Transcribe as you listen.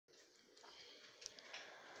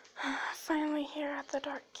Finally here at the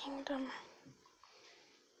Dark Kingdom.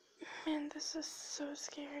 Man, this is so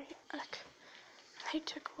scary. They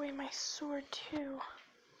took away my sword too.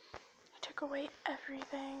 They took away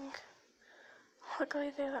everything.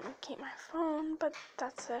 Luckily they let me keep my phone, but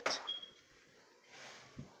that's it.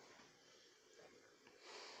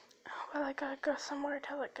 Well, I gotta go somewhere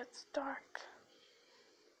till it gets dark.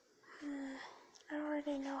 I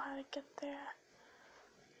already know how to get there.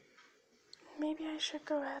 Maybe I should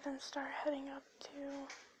go ahead and start heading up to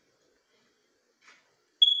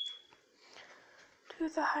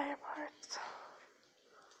the higher parts.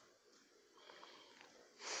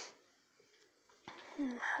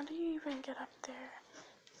 How do you even get up there?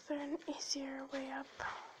 Is there an easier way up?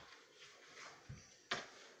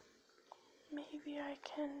 Maybe I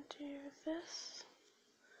can do this?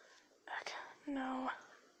 Okay, no.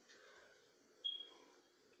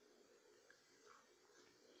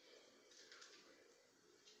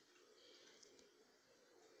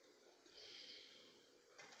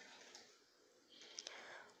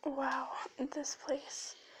 Wow, this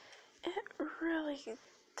place, it really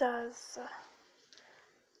does.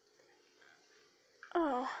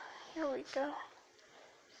 Oh, here we go.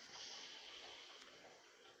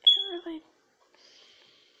 It really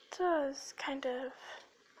does kind of,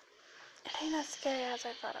 it ain't as scary as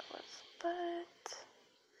I thought it was, but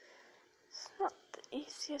it's not the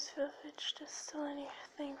easiest village to steal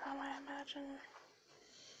anything from, I imagine.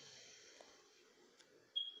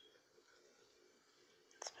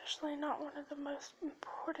 Especially not one of the most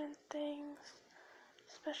important things,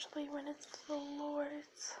 especially when it's the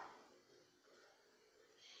Lord's.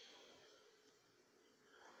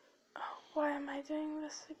 Oh, why am I doing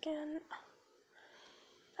this again?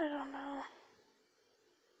 I don't know.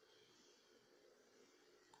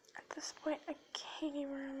 At this point, I can't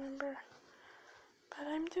even remember. But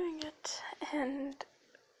I'm doing it, and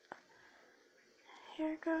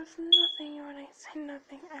here goes nothing. When I say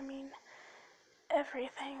nothing, I mean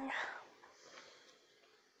everything.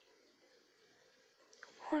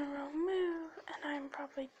 One wrong move, and I'm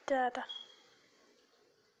probably dead.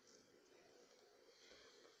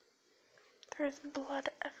 There's blood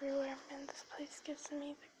everywhere, man. This place gives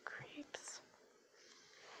me the creeps.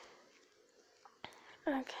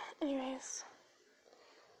 Okay, anyways.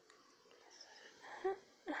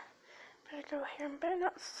 Better go here and better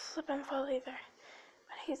not slip and fall either.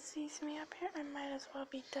 When he sees me up here, I might as well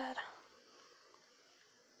be dead.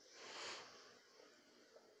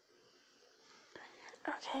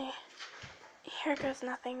 Okay, here goes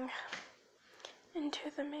nothing. Into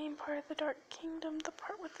the main part of the Dark Kingdom, the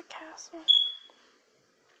part with the castle.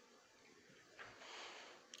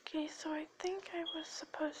 Okay, so I think I was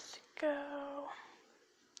supposed to go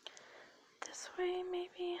this way,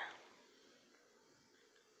 maybe?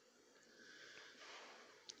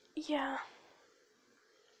 Yeah.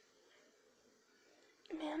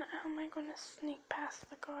 Man, how am I gonna sneak past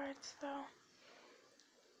the guards, though?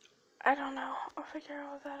 I don't know. I'll figure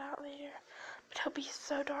all that out later. But it'll be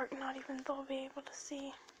so dark, not even they'll be able to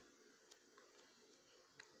see.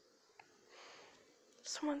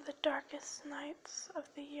 It's one of the darkest nights of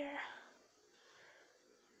the year.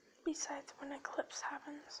 Besides when eclipse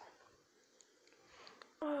happens.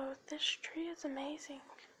 Oh, this tree is amazing.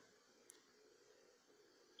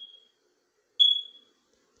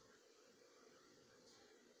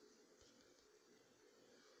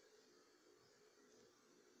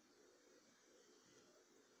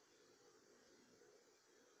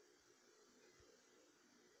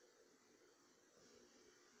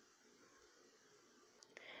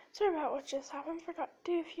 Sorry about what just happened, forgot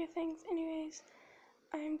to do a few things. Anyways,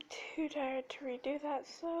 I'm too tired to redo that,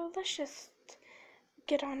 so let's just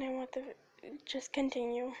get on in with it, just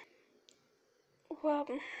continue. Well,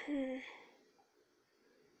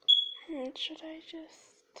 should I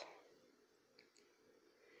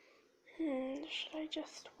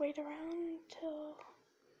just wait around till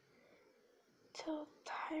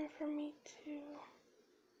time for me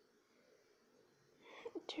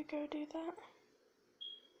to go do that?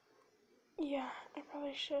 Yeah, I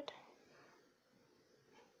probably should.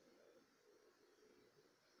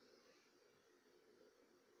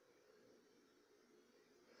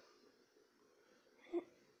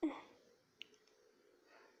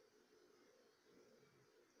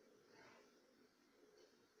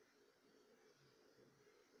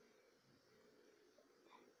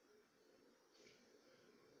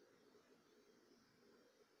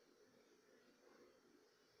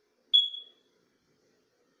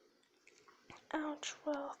 Ouch,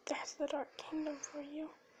 well, there's the Dark Kingdom for you.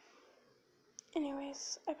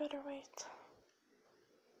 Anyways, I better wait.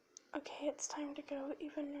 Okay, it's time to go,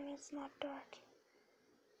 even when it's not dark.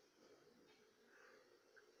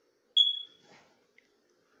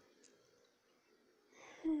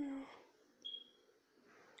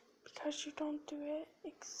 Because you don't do it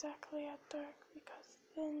exactly at dark, because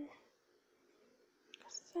then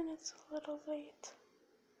it's a little late.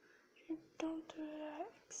 You don't do it at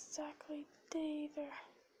exactly day either.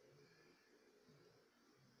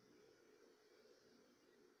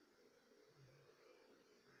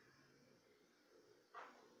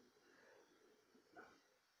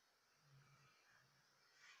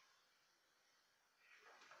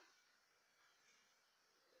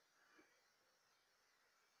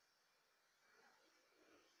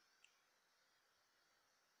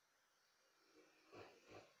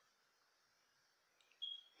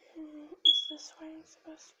 Is this where I'm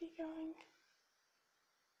supposed to be going?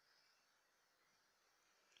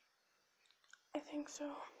 I think so.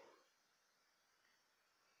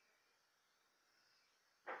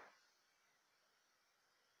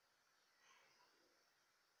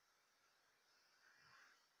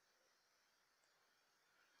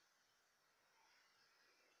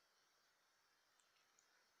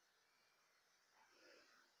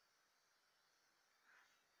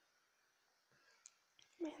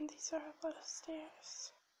 Man, these are a lot of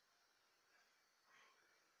stairs.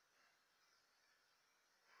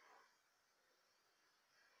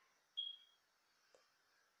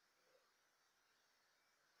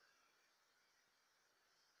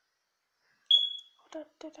 Hold up,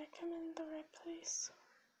 did I come in the right place?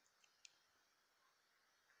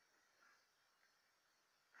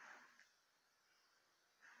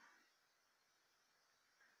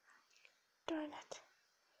 Darn it.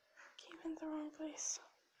 Came in the wrong place.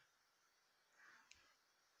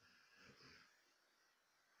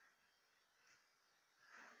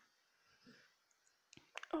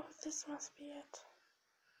 Oh, this must be it.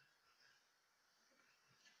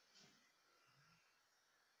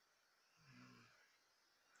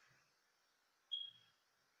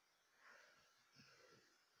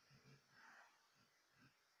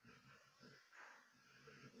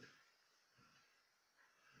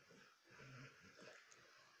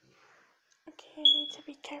 Okay, I need to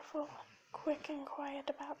be careful, quick and quiet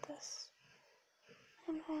about this.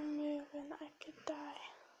 One more move and I could die.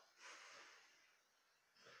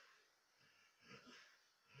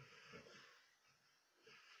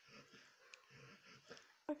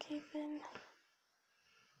 Okay then.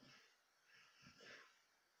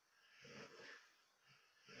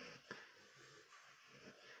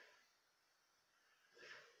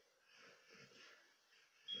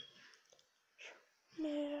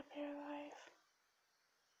 Made it up here alive.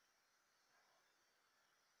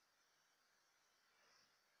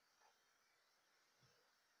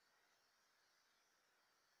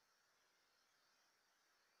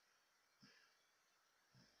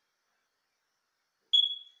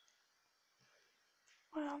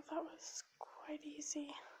 Wow, that was quite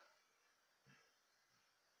easy.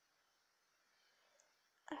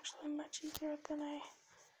 Actually, much easier than I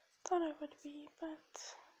thought it would be,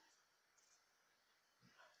 but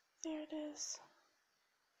there it is.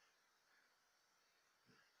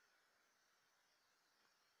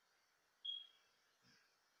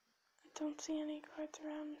 I don't see any guards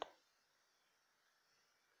around.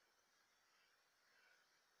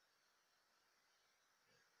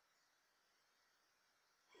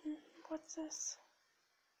 What's this?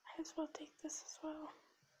 Might as well take this as well.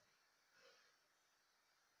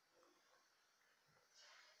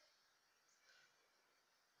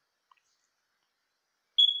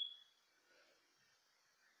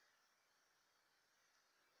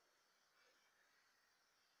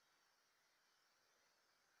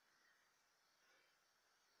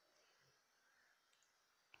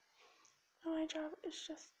 My job is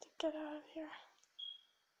just to get out of here.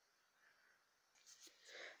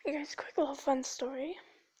 Hey guys, quick little fun story.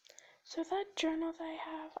 So that journal that I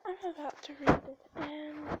have, I'm about to read it,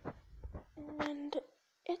 and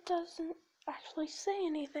it doesn't actually say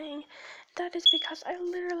anything. That is because I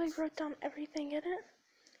literally wrote down everything in it,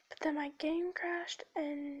 but then my game crashed,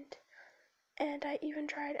 and I even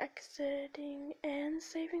tried exiting and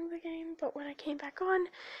saving the game, but when I came back on,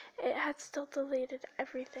 it had still deleted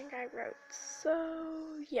everything I wrote.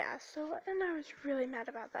 So yeah, and I was really mad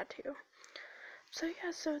about that too. So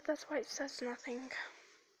yeah, so that's why it says nothing.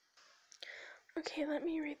 Okay, let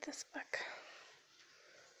me read this book.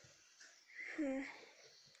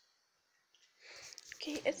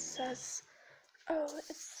 Okay, it says, oh,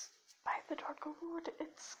 it's by the Dark Lord.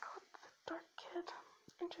 It's called The Dark Kid.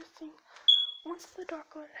 Interesting. Once the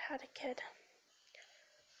Dark Lord had a kid.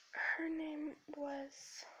 Her name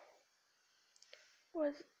was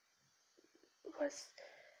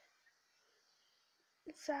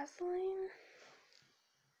Zazaline.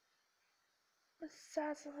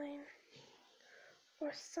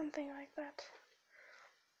 or something like that.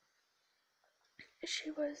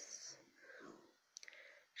 She was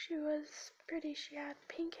pretty. She had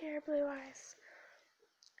pink hair, blue eyes.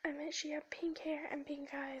 I meant she had pink hair and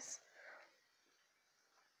pink eyes,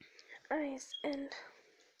 and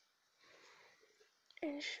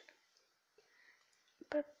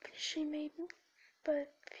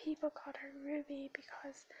but people called her Ruby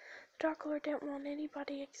because the Dark Lord didn't want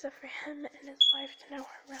anybody except for him and his wife to know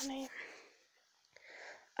her real name.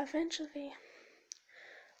 Eventually,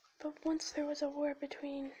 but once there was a war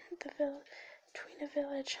between a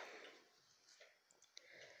village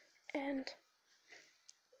and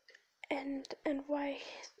why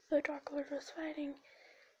the Dark Lord was fighting,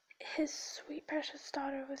 his sweet precious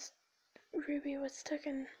daughter Ruby was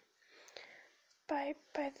taken by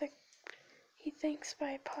he thinks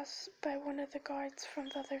by one of the guards from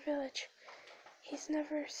the other village. He's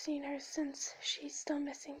never seen her since. She's still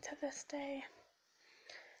missing to this day.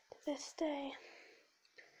 The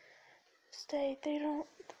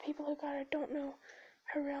people who got her don't know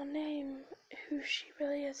her real name, who she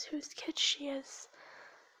really is, whose kid she is,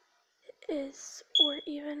 or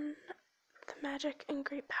even the magic and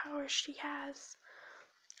great power she has.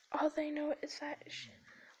 All they know is that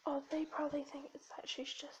all they probably think is that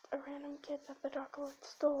she's just a random kid that the Dark Lord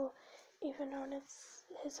stole, even though it's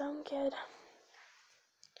his own kid.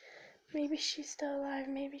 Maybe she's still alive,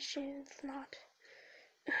 maybe she's not.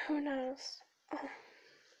 Who knows?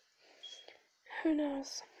 Who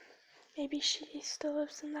knows? Maybe she still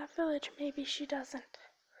lives in that village, maybe she doesn't.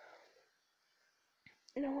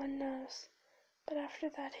 No one knows. But after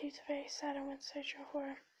that, he was very sad and went searching for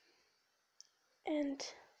her. And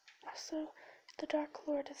also, the Dark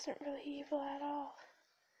Lord isn't really evil at all.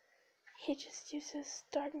 He just uses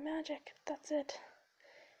dark magic, that's it.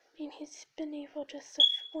 I mean, he's been evil just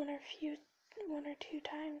one or two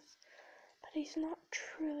times, but he's not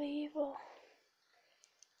truly evil.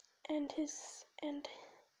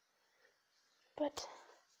 But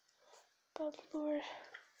Lord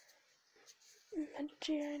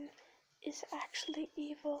Magiran is actually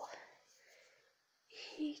evil.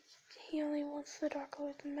 He only wants the Dark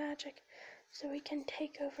Lord's magic so he can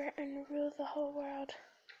take over and rule the whole world.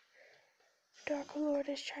 Dark Lord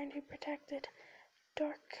is trying to protect it.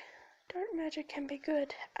 Dark magic can be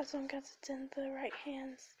good as long as it's in the right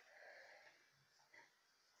hands.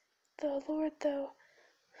 The Lord, though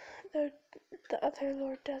the other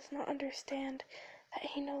Lord does not understand that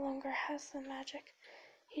he no longer has the magic.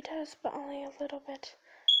 He does, but only a little bit.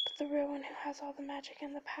 But the real one who has all the magic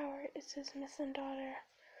and the power is his missing daughter.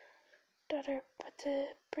 But to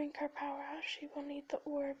bring her power out, she will need the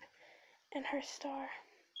orb and her star.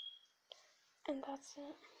 And that's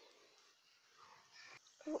it.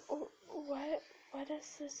 What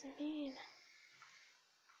does this mean?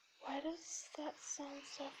 Why does that sound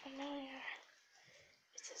so familiar?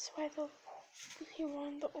 Is this why he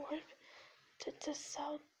wanted the orb to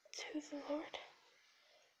sell to the Lord?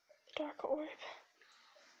 The Dark Orb?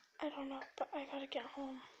 I don't know, but I gotta get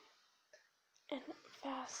home. And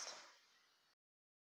fast.